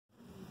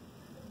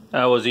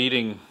I was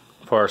eating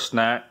for a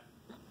snack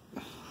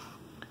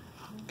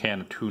can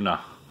of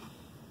tuna.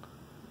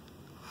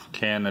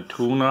 Can of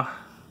tuna.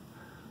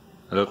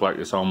 It looked like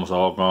it's almost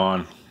all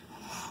gone.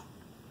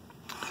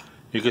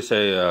 You could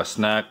say a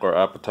snack or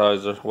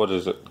appetizer. What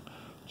is it?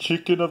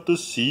 Chicken of the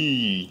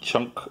sea,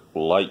 chunk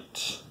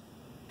light.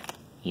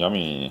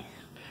 Yummy.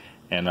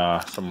 And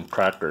some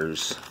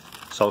crackers.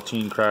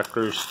 Saltine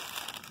crackers.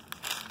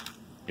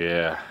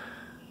 Yeah.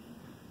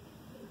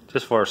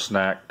 Just for a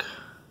snack.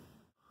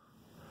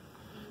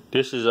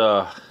 This is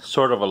a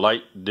sort of a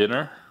light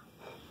dinner.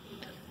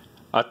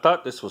 I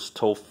thought this was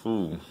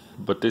tofu,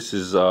 but this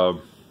is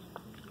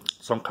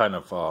some kind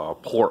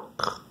of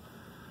pork.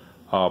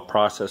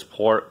 Processed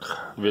pork.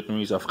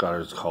 Vietnamese, I forgot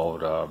what it's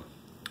called.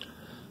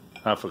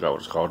 I forgot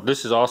what it's called.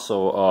 This is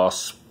also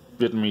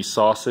Vietnamese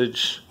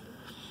sausage.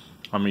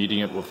 I'm eating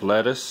it with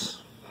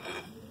lettuce.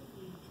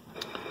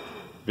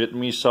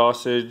 Vietnamese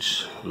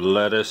sausage,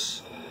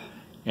 lettuce,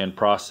 and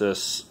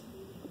processed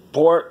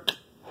pork.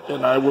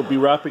 And I will be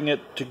wrapping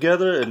it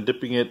together and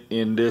dipping it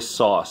in this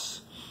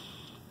sauce.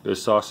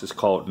 This sauce is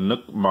called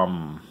Nước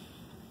Mắm.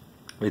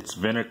 It's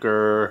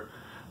vinegar,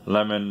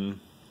 lemon,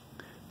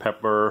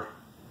 pepper.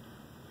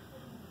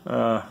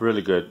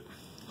 Really good.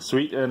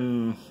 Sweet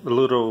and a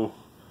little...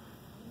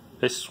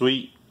 It's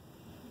sweet,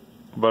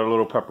 but a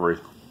little peppery.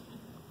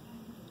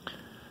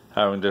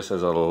 Having this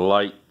as a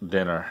light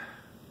dinner.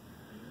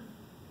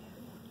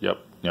 Yep,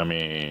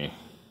 yummy.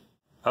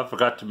 I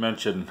forgot to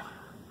mention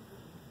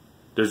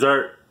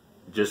dessert.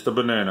 Just a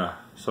banana.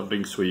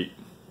 Something sweet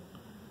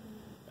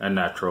and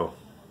natural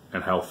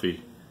and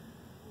healthy.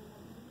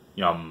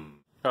 Yum.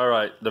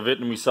 Alright, the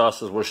Vietnamese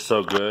sauces were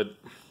so good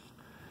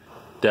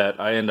that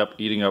I end up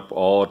eating up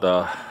all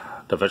the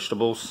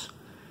vegetables.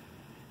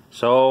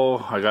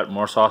 So I got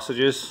more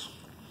sausages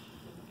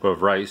with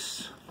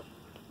rice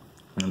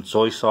and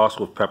soy sauce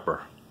with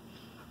pepper.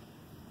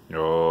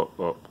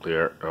 Oh,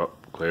 clear, oh,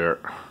 clear.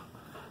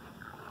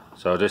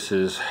 So this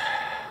is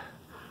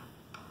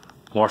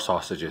more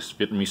sausages,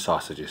 Vietnamese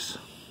sausages.